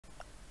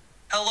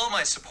Hello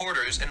my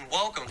supporters and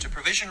welcome to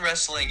Provision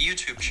Wrestling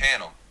YouTube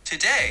channel.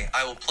 Today,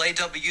 I will play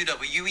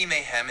WWE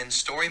Mayhem in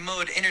Story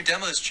Mode Inner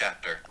Demos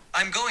chapter.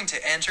 I'm going to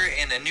enter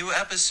in a new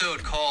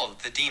episode called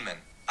The Demon.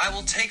 I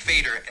will take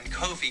Vader and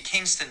Kofi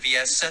Kingston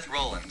vs Seth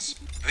Rollins.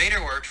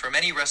 Vader worked for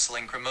many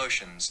wrestling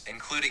promotions,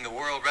 including the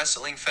World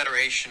Wrestling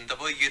Federation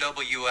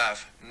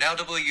WWF, now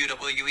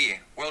WWE,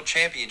 World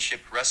Championship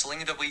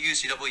Wrestling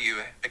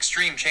WCW,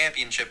 Extreme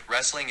Championship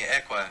Wrestling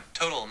Equa,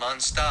 Total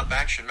Non-Stop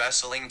Action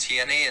Wrestling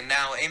TNA and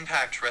now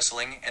Impact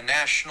Wrestling and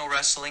National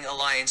Wrestling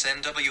Alliance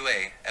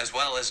NWA, as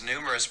well as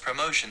numerous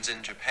promotions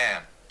in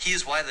Japan. He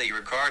is widely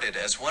regarded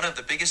as one of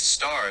the biggest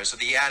stars of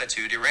the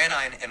Attitude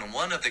Era and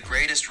one of the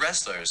greatest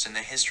wrestlers in the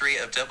history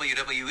of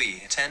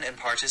WWE. And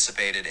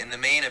participated in the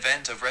main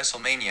event of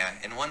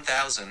WrestleMania in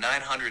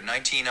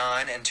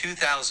 1999 and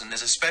 2000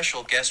 as a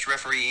special guest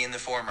referee in the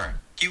former.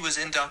 He was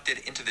inducted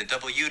into the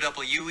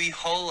WWE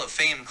Hall of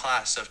Fame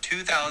class of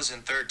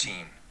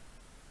 2013.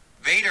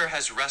 Vader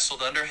has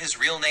wrestled under his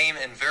real name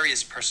and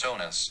various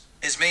personas.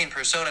 His main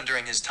persona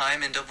during his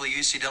time in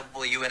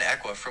WCW and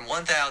Equa from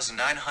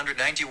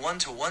 1991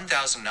 to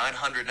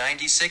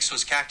 1996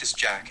 was Cactus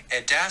Jack,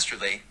 a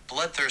dastardly,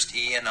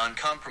 bloodthirsty and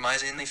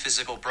uncompromisingly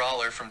physical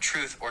brawler from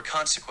Truth or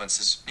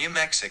Consequences, New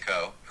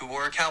Mexico, who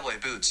wore cowboy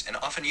boots and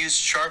often used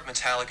sharp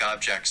metallic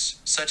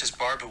objects, such as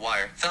barbed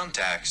wire,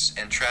 thumbtacks,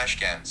 and trash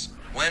cans.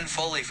 When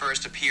Foley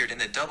first appeared in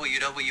the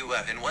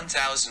WWF in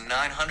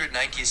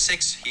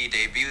 1996, he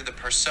debuted the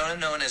persona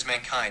known as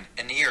Mankind,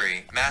 an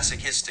eerie,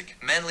 masochistic,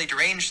 mentally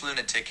deranged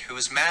lunatic who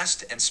was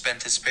masked and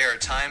spent his spare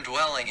time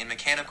dwelling in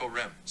mechanical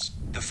rooms.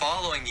 The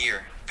following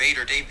year,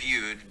 Vader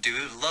debuted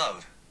Dude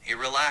Love, a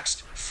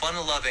relaxed,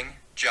 fun-loving,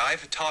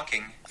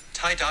 jive-talking,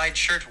 tie-dyed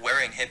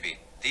shirt-wearing hippie.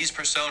 These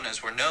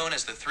personas were known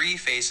as the Three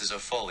Faces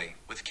of Foley,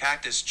 with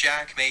Cactus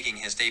Jack making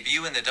his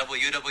debut in the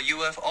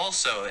WWF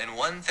also in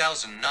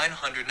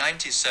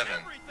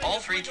 1997. All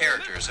three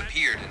characters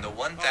appeared in the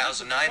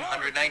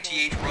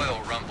 1998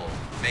 Royal Rumble,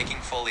 making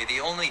Foley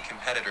the only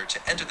competitor to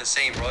enter the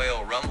same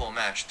Royal Rumble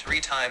match 3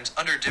 times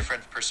under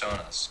different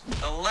personas.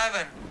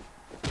 11.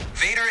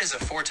 Vader is a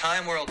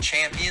 4-time World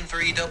Champion,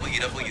 3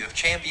 WWF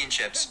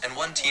Championships, and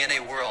 1 TNA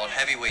World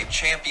Heavyweight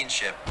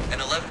Championship, an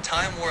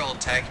 11-time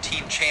World Tag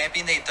Team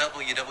Champion, 8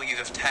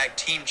 WWF Tag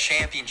Team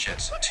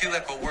Championships, 2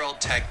 Equa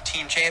World Tag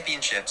Team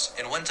Championships,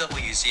 and 1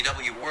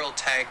 WCW World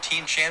Tag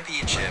Team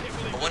Championship,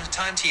 a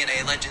 1-time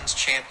TNA Legends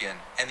Champion,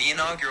 and the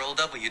inaugural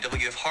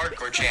WWF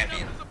Hardcore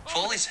Champion.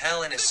 Foley's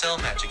Hell in a Cell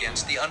match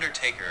against The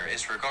Undertaker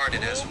is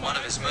regarded as one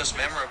of his most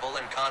memorable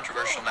and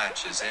controversial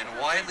matches and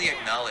widely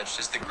acknowledged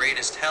as the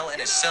greatest Hell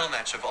in a Cell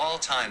match of all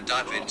time.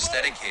 Vader's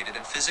dedicated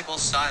and physical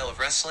style of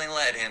wrestling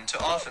led him to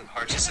often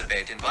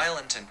participate in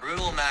violent and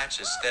brutal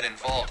matches that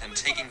involved him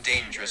taking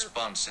dangerous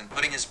bumps and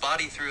putting his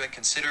body through a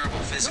considerable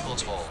physical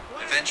toll,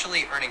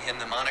 eventually earning him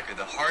the moniker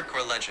the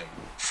Hardcore Legend.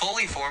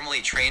 Foley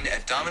formerly trained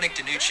at Dominic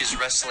DeNucci's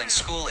wrestling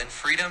school in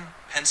Freedom,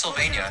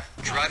 Pennsylvania,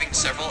 driving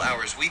several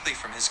hours weekly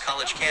from his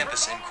college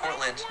campus in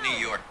Cortland, New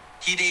York.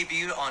 He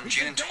debuted on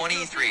June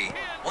 23,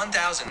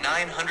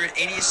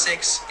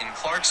 1986 in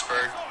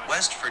Clarksburg,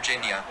 West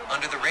Virginia,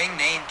 under the ring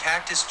name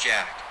Cactus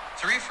Jack.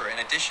 3. In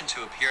addition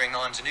to appearing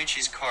on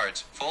DeNucci's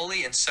cards,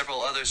 Foley and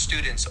several other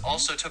students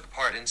also took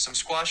part in some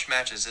squash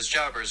matches as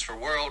jobbers for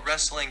World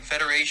Wrestling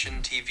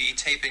Federation TV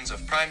tapings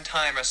of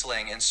Primetime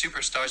Wrestling and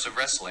Superstars of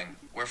Wrestling,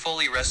 where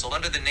Foley wrestled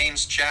under the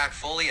names Jack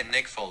Foley and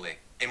Nick Foley.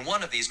 In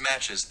one of these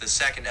matches, the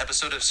second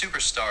episode of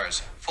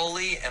Superstars,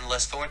 Foley and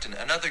Les Thornton,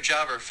 another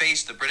jobber,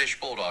 faced the British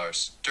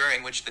Bulldogs,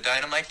 during which the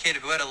Dynamite Kid,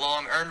 who had a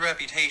long-earned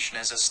reputation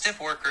as a stiff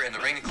worker in the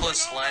ring,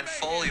 clotheslined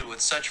Foley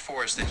with such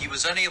force that he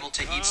was unable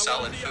to eat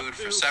solid food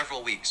for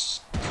several weeks.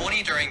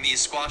 20. During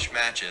these squash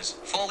matches,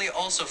 Foley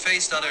also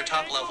faced other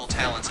top-level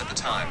talents at the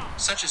time,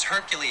 such as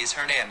Hercules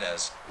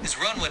Hernandez. His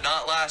run would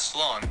not last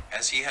long,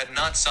 as he had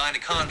not signed a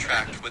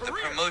contract with the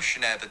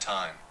promotion at the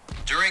time.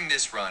 During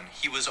this run,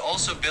 he was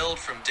also billed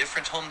from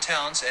different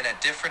hometowns and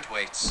at different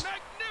weights.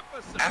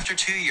 After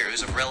 2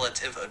 years of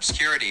relative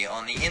obscurity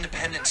on the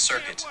independent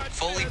circuit,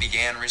 Foley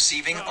began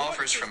receiving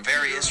offers from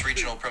various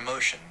regional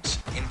promotions,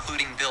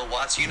 including Bill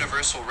Watts'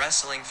 Universal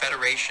Wrestling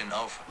Federation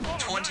of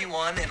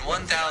 21 in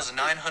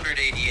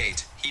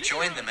 1988. He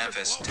joined the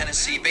Memphis,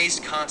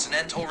 Tennessee-based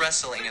Continental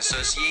Wrestling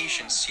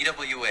Association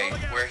 (CWA),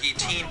 where he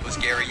teamed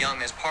with Gary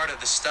Young as part of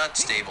the Stud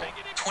Stable.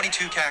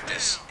 22.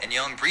 Cactus and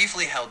Young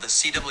briefly held the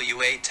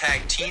CWA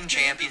Tag Team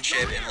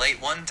Championship in late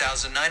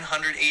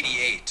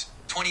 1988.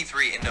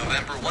 23. In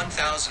November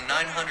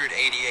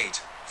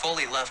 1988,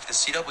 Foley left the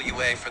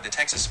CWA for the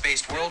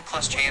Texas-based World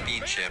Class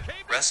Championship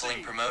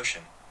Wrestling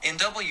promotion. In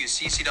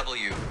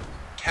WCCW,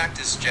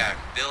 Cactus Jack,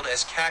 billed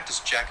as Cactus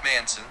Jack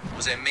Manson,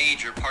 was a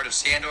major part of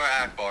Sandor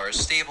Akbar's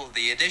stable.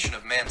 The addition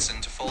of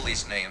Manson to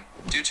Foley's name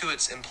due to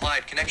its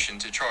implied connection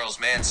to Charles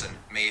Manson,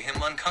 made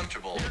him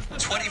uncomfortable.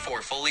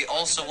 24 Foley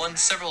also won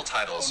several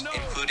titles,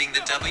 including the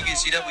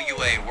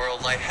WCWA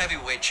World Light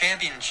Heavyweight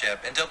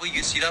Championship and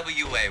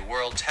WCWA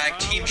World Tag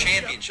Team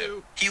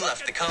Championship. He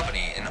left the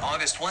company in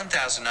August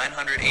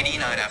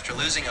 1989 after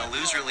losing a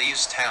loser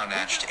leaves town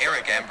match to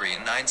Eric Embry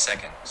in 9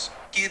 seconds.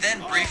 He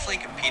then briefly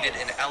competed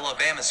in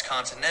Alabama's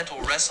Continental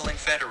Wrestling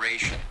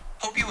Federation.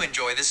 Hope you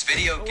enjoy this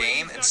video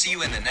game and see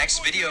you in the next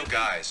video,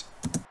 guys.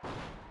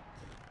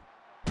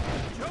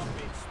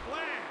 Jumping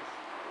splash.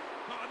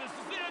 Oh, this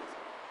is it.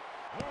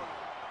 1,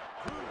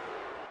 2,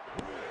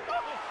 3.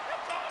 Oh,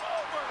 it's all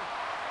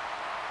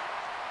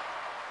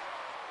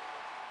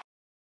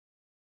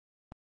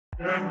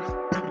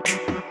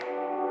over.